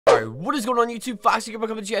Alright, what is going on YouTube? Foxy coming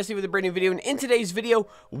to you guys with a brand new video, and in today's video,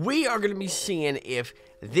 we are going to be seeing if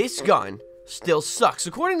this gun still sucks.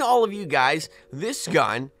 According to all of you guys, this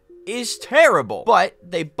gun is terrible, but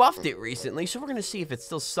they buffed it recently, so we're going to see if it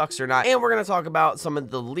still sucks or not, and we're going to talk about some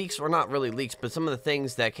of the leaks, or not really leaks, but some of the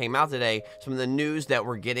things that came out today, some of the news that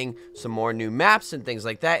we're getting, some more new maps and things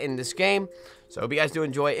like that in this game. So I hope you guys do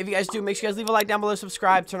enjoy. If you guys do, make sure you guys leave a like down below,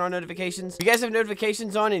 subscribe, turn on notifications. If you guys have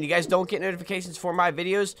notifications on and you guys don't get notifications for my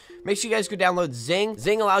videos, make sure you guys go download Zing.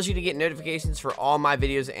 Zing allows you to get notifications for all my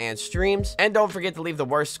videos and streams. And don't forget to leave the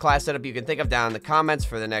worst class setup you can think of down in the comments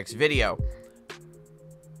for the next video.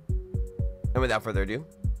 And without further ado,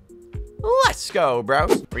 let's go,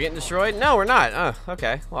 bros. We're getting destroyed? No, we're not. Oh,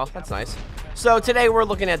 okay. Well, that's nice. So today we're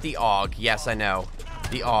looking at the AUG. Yes, I know.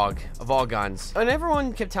 The AUG of all guns. And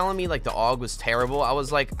everyone kept telling me like the AUG was terrible. I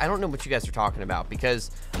was like, I don't know what you guys are talking about,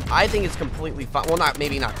 because I think it's completely fine. Well,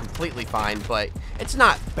 maybe not completely fine, but it's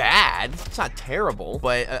not bad. It's not terrible,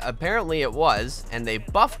 but apparently it was, and they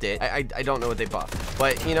buffed it. I don't know what they buffed,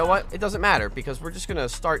 but you know what? It doesn't matter, because we're just gonna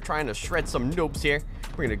start trying to shred some noobs here.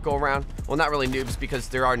 We're gonna go around. Well, not really noobs, because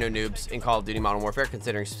there are no noobs in Call of Duty Modern Warfare,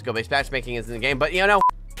 considering skill-based matchmaking is in the game, but you know.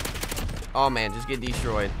 Oh man, just get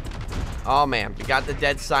destroyed. Oh man, we got the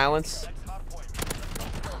dead silence.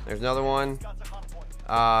 There's another one.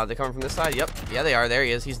 They coming from this side? Yep. Yeah, they are. There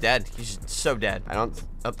he is. He's dead. He's just so dead. I don't.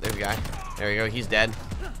 Oh, there's a guy. There we go. He's dead.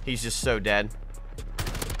 He's just so dead.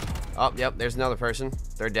 Oh, yep. There's another person.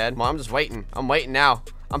 They're dead. Well, I'm just waiting. I'm waiting now.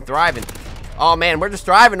 I'm thriving. Oh man, we're just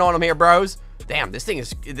thriving on them here, bros. Damn, this thing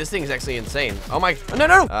is actually insane. Oh my. Oh,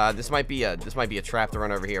 no. This might be a trap to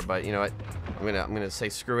run over here, but you know what? I'm gonna say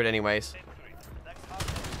screw it anyways.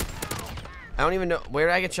 I don't even know, where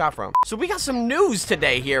did I get shot from? So we got some news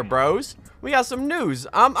today here, bros. We got some news.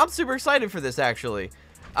 I'm super excited for this, actually.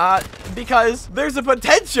 Because there's a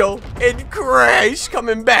potential in Crash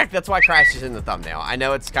coming back. That's why Crash is in the thumbnail. I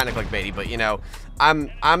know it's kind of clickbaity, but you know,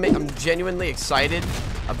 I'm genuinely excited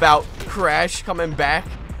about Crash coming back,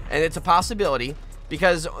 and it's a possibility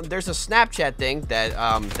because there's a Snapchat thing that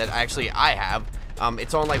that actually I have.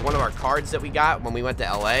 It's on like one of our cards that we got when we went to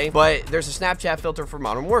LA, but there's a Snapchat filter for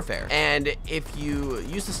Modern Warfare. And if you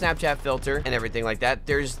use the Snapchat filter and everything like that,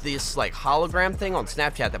 there's this like hologram thing on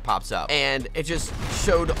Snapchat that pops up. And it just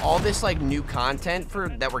showed all this like new content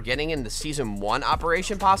that we're getting in the season 1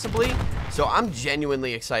 operation possibly. So I'm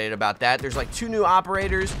genuinely excited about that. There's like 2 new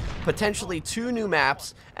operators, potentially 2 new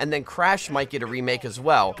maps, and then Crash might get a remake as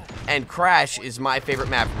well. And Crash is my favorite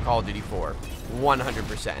map from Call of Duty 4.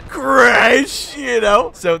 100%. Crash, you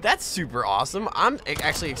know? So that's super awesome. I'm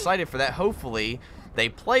actually excited for that. Hopefully they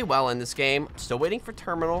play well in this game. Still waiting for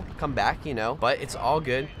Terminal to come back, you know, but it's all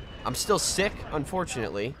good. I'm still sick,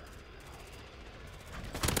 unfortunately.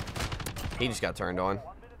 He just got turned on.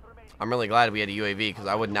 I'm really glad we had a UAV, because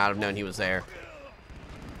I would not have known he was there.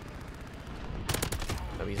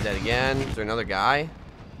 Oh, he's dead again. Is there another guy?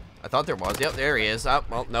 I thought there was. Yep, there he is. Oh,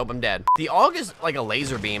 well, nope, I'm dead. The AUG is like a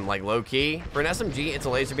laser beam, like low-key. For an SMG, it's a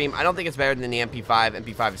laser beam. I don't think it's better than the MP5.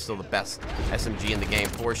 MP5 is still the best SMG in the game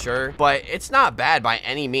for sure, but it's not bad by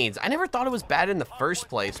any means. I never thought it was bad in the first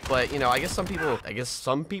place, but you know, I guess some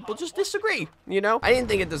people just disagree, you know? I didn't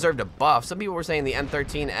think it deserved a buff. Some people were saying the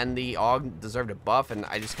M13 and the AUG deserved a buff, and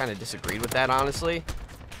I just kind of disagreed with that, honestly.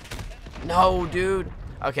 No, dude.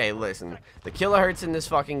 Okay, listen, the kilohertz in this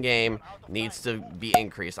fucking game needs to be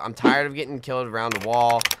increased. I'm tired of getting killed around the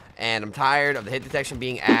wall, and I'm tired of the hit detection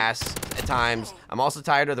being ass at times. I'm also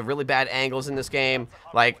tired of the really bad angles in this game.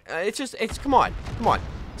 Like, come on,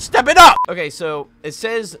 step it up! Okay, so it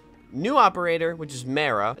says new operator, which is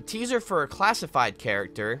Mara, a teaser for a classified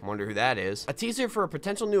character, wonder who that is, a teaser for a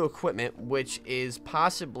potential new equipment, which is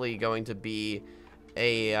possibly going to be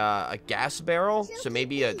a gas barrel, so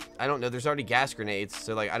maybe I don't know, there's already gas grenades,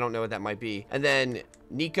 so like I don't know what that might be. And then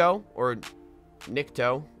Nico or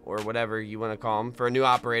Nikto or whatever you want to call him for a new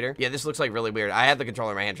operator. Yeah, this looks like really weird. I have the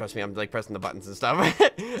controller in my hand, trust me, I'm like pressing the buttons and stuff.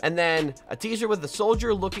 And then a teaser with the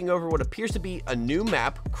soldier looking over what appears to be a new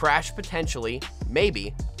map, Crash potentially,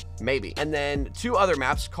 maybe. And then 2 other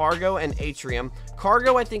maps, Cargo and Atrium.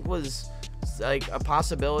 Cargo I think was like a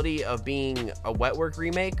possibility of being a Wetwork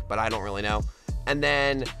remake, but I don't really know. And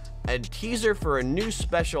then a teaser for a new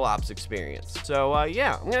special ops experience. So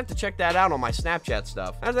yeah, I'm gonna have to check that out on my Snapchat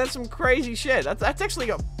stuff. That's some crazy shit. That's actually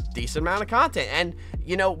a decent amount of content. And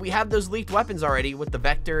you know, we have those leaked weapons already with the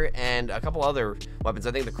Vector and a couple other weapons.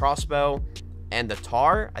 I think the crossbow and the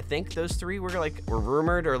tar. I think those 3 were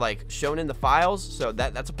rumored or like shown in the files. So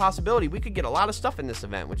that's a possibility. We could get a lot of stuff in this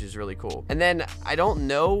event, which is really cool. And then I don't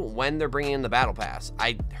know when they're bringing in the battle pass.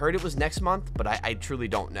 I heard it was next month, but I truly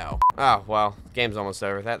don't know. Oh, well, game's almost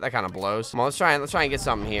over. That kind of blows. Come on, let's try and get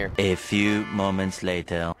something here. A few moments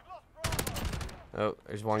later. Oh,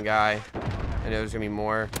 there's one guy. I know there's gonna be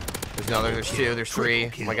more. There's another, there's 2, there's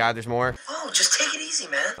 3. Oh my god, there's more. Oh, just take it easy,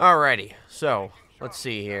 man. Alrighty, so let's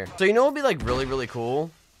see here. So you know what'd be like really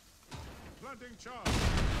cool?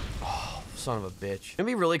 Oh, son of a bitch. It'd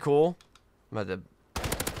be really cool. I'm about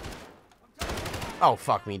to... Oh,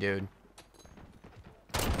 fuck me, dude.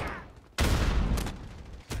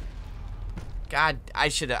 God, I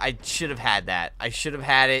should have had that. I should have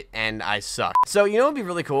had it, and I suck. So you know what'd be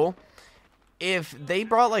really cool? If they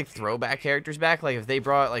brought like throwback characters back, like if they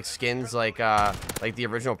brought like skins like the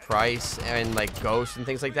original Price and like Ghost and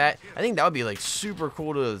things like that, I think that would be like super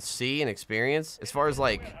cool to see and experience. As far as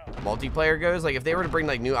like multiplayer goes, like if they were to bring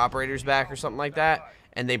like new operators back or something like that,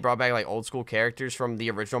 and they brought back like old school characters from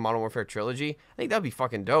the original Modern Warfare trilogy, I think that'd be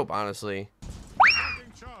fucking dope, honestly.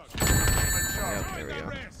 Yep, there we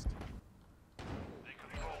go.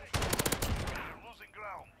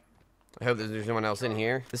 I hope that there's no one else in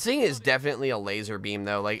here. The thing is definitely a laser beam,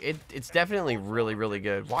 though. Like, it's definitely really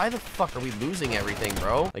good. Why the fuck are we losing everything,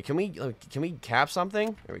 bro? Like, can we cap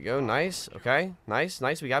something? There we go. Nice. Okay. Nice.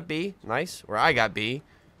 We got B. Nice. Where I got B.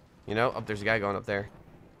 You know, oh, there's a guy going up there.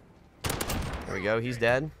 There we go. He's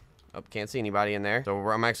dead. Oh, can't see anybody in there. So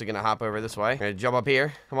I'm actually going to hop over this way. I'm going to jump up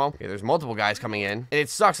here. Come on. Okay, there's multiple guys coming in. And it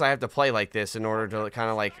sucks I have to play like this in order to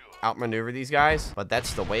kind of, like, outmaneuver these guys. But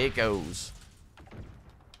that's the way it goes.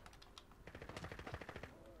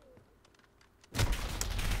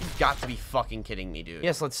 Got to be fucking kidding me, dude.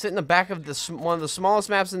 Yes, let's sit in the back of one of the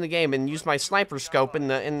smallest maps in the game and use my sniper scope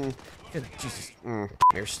Jesus.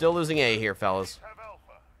 You're still losing A here, fellas.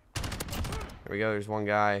 There we go. There's one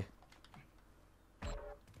guy.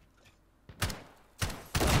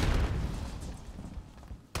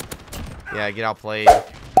 Yeah, get outplayed. You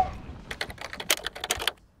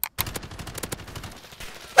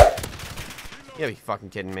gotta be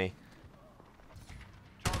fucking kidding me.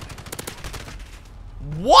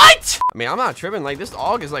 What? I mean, I'm not tripping. Like, this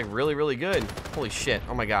AUG is like really good. Holy shit.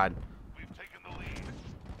 Oh my god. We've taken the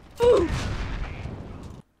lead. Ooh.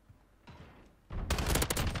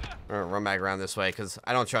 I'm gonna run back around this way because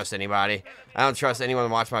I don't trust anybody. I don't trust anyone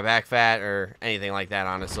to watch my back fat or anything like that,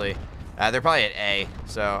 honestly. They're probably at A,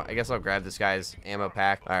 so I guess I'll grab this guy's ammo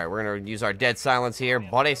pack. All right, we're gonna use our dead silence here,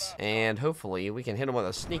 buddies, and hopefully we can hit him with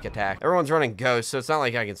a sneak attack. Everyone's running Ghost, so it's not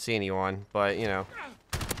like I can see anyone, but you know.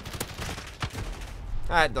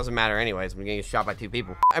 It doesn't matter anyways. I'm gonna get shot by 2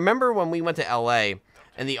 people. I remember when we went to LA,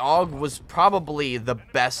 and the AUG was probably the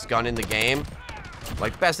best gun in the game.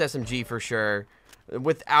 Like, best SMG for sure.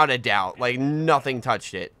 Without a doubt. Like, nothing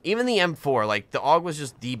touched it. Even the M4, like, the AUG was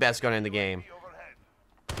just the best gun in the game.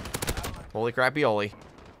 Holy crappy-oly.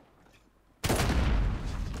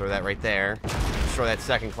 Throw that right there. Destroy that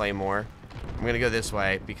second claymore. I'm gonna go this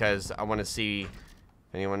way because I want to see if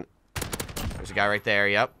anyone... There's a guy right there.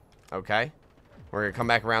 Yep. Okay. We're gonna come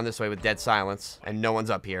back around this way with dead silence, and no one's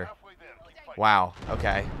up here. Wow,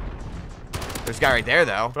 okay. There's a guy right there,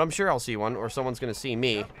 though, but I'm sure I'll see one, or someone's gonna see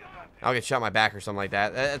me. I'll get shot in my back or something like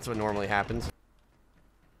that. That's what normally happens.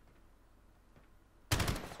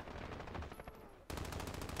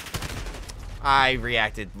 I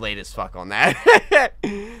reacted late as fuck on that.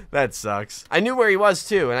 That sucks. I knew where he was,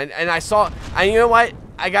 too, and I saw... you know what?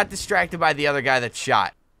 I got distracted by the other guy that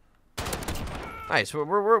shot. Nice.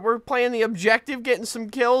 We're playing the objective, getting some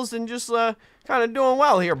kills, and just kind of doing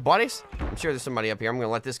well here, buddies. I'm sure there's somebody up here. I'm going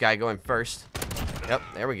to let this guy go in first. Yep,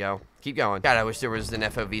 there we go. Keep going. God, I wish there was an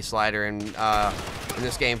FOV slider in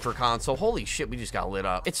this game for console. Holy shit, we just got lit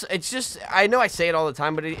up. It's just, I know I say it all the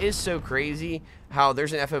time, but it is so crazy how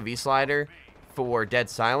there's an FOV slider for Dead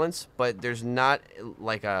Silence, but there's not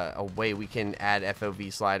like a way we can add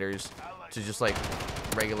FOV sliders to just like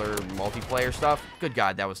regular multiplayer stuff. Good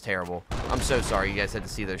God, that was terrible. I'm so sorry you guys had to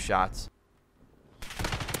see those shots.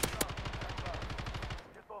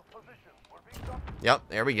 Yep,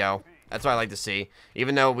 there we go. That's what I like to see.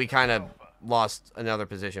 Even though we kind of lost another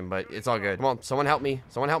position, but it's all good. Come on, someone help me.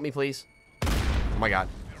 Someone help me, please. Oh my God.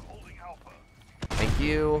 Thank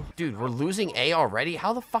you. Dude, we're losing A already?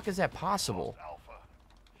 How the fuck is that possible?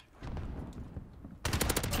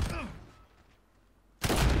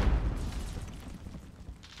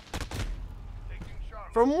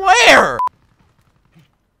 From where?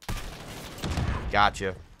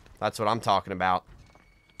 Gotcha. That's what I'm talking about.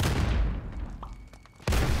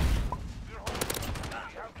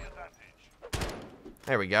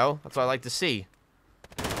 There we go. That's what I like to see.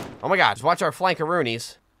 Oh my god, just watch our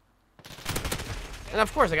flankaroonies. And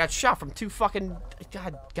of course, I got shot from 2 fucking...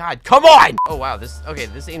 God, come on! Oh wow, this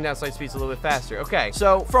aim down sight speed's a little bit faster. Okay,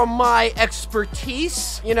 so from my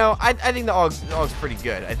expertise, you know, I think the AUG's pretty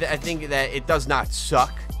good. I think that it does not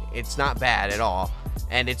suck. It's not bad at all.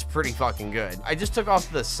 And it's pretty fucking good. I just took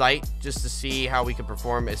off the sight just to see how we could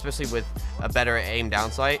perform, especially with a better aim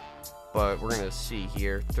down sight. But we're gonna see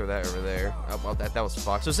here. Throw that over there. Oh, well, that was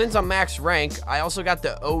fucked. So since I'm max rank, I also got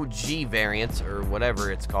the OG variant, or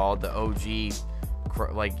whatever it's called. The OG,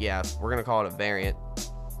 like, yeah, we're gonna call it a variant.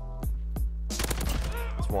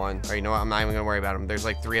 That's one. All right, you know what? I'm not even gonna worry about him. There's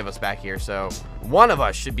like 3 of us back here, so one of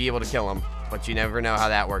us should be able to kill him. But you never know how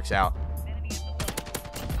that works out.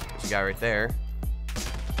 There's a guy right there.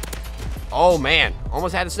 Oh man,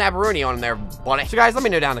 almost had a snapperoonie on him there, buddy. So guys, let me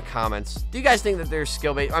know down in the comments. Do you guys think that there's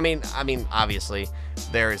skill-based? I mean, obviously,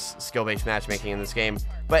 there's skill-based matchmaking in this game.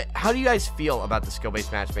 But how do you guys feel about the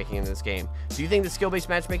skill-based matchmaking in this game? Do you think the skill-based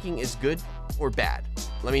matchmaking is good or bad?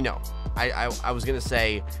 Let me know. I was gonna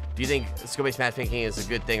say, do you think skill-based matchmaking is a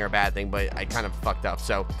good thing or a bad thing? But I kind of fucked up.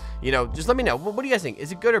 So, you know, just let me know. What do you guys think?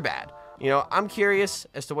 Is it good or bad? You know, I'm curious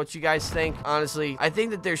as to what you guys think. Honestly, I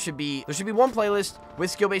think that there should be one playlist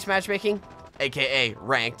with skill-based matchmaking, aka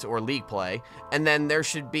ranked or league play, and then there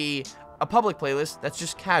should be a public playlist that's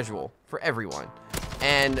just casual for everyone.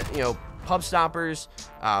 And, you know, pub stoppers,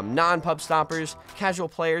 non-pub stoppers, casual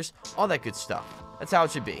players, all that good stuff. That's how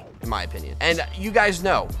it should be, in my opinion. And you guys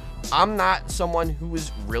know, I'm not someone who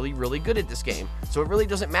is really, really good at this game, so it really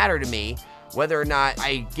doesn't matter to me whether or not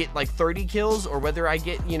I get like 30 kills or whether I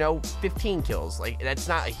get, you know, 15 kills. Like, that's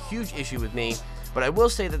not a huge issue with me. But I will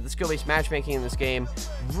say that the skill-based matchmaking in this game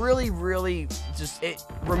really just, it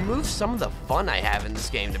removes some of the fun I have in this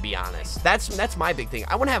game, to be honest. That's my big thing.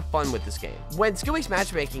 I want to have fun with this game. When skill-based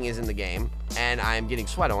matchmaking is in the game and I'm getting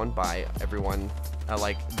sweat on by everyone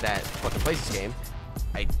like that fucking plays this game,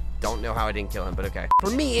 I don't know how I didn't kill him, but okay. For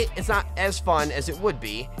me, it's not as fun as it would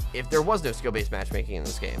be if there was no skill-based matchmaking in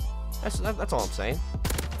this game. That's all I'm saying.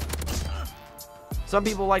 Some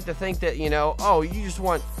people like to think that, you know, oh, you just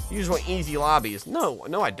want easy lobbies. No,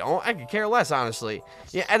 I don't. I could care less, honestly.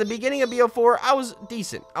 Yeah, at the beginning of BO4, I was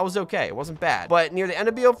decent. I was okay. It wasn't bad. But near the end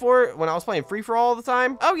of BO4, when I was playing free-for-all all the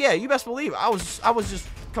time, oh yeah, you best believe I was just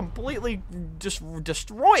completely just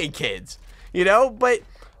destroying kids, you know? But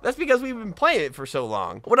that's because we've been playing it for so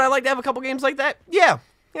long. Would I like to have a couple games like that? Yeah,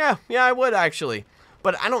 I would actually.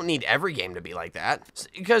 But I don't need every game to be like that.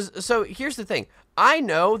 So here's the thing. I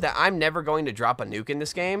know that I'm never going to drop a nuke in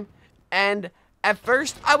this game. And at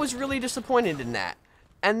first, I was really disappointed in that.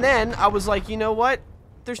 And then I was like, you know what?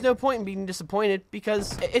 There's no point in being disappointed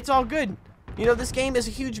because it's all good. You know, this game is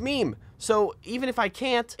a huge meme. So even if I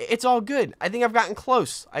can't, it's all good. I think I've gotten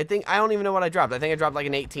close. I don't even know what I dropped. I think I dropped like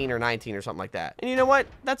an 18 or 19 or something like that. And you know what?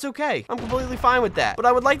 That's okay. I'm completely fine with that. But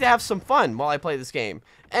I would like to have some fun while I play this game.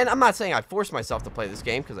 And I'm not saying I force myself to play this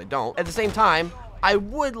game because I don't. At the same time, I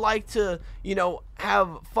would like to, you know,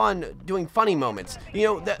 have fun doing funny moments. You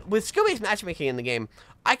know, with skill-based matchmaking in the game,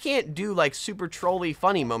 I can't do like super trolly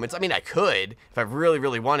funny moments. I mean, I could if I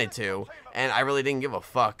really wanted to, and I really didn't give a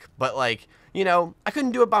fuck. But like, you know, I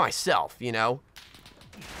couldn't do it by myself, you know?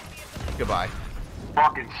 Goodbye.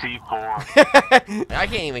 Fucking C4. I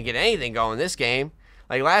can't even get anything going this game.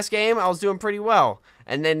 Like last game, I was doing pretty well.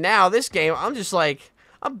 And then now this game, I'm just like,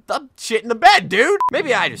 I'm shit in the bed, dude.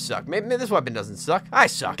 Maybe I just suck. Maybe this weapon doesn't suck. I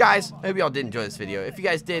suck. Guys, I hope y'all did enjoy this video. If you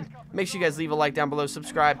guys did, make sure you guys leave a like down below,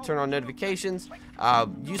 subscribe, turn on notifications.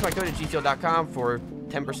 Use my code at gtl.com for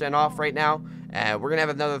 10% off right now. We're going to have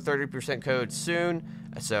another 30% code soon.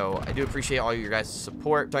 So I do appreciate all your guys'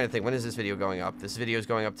 support. I'm trying to think, when is this video going up? This video is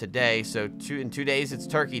going up today. So in 2 days, it's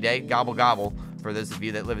Turkey Day. Gobble gobble for those of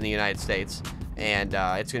you that live in the United States. And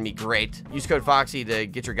it's going to be great. Use code Foxy to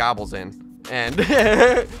get your gobbles in. And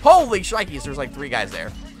holy shnikes, there's like 3 guys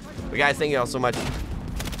there. But guys, thank you all so much.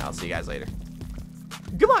 I'll see you guys later.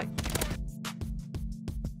 Goodbye.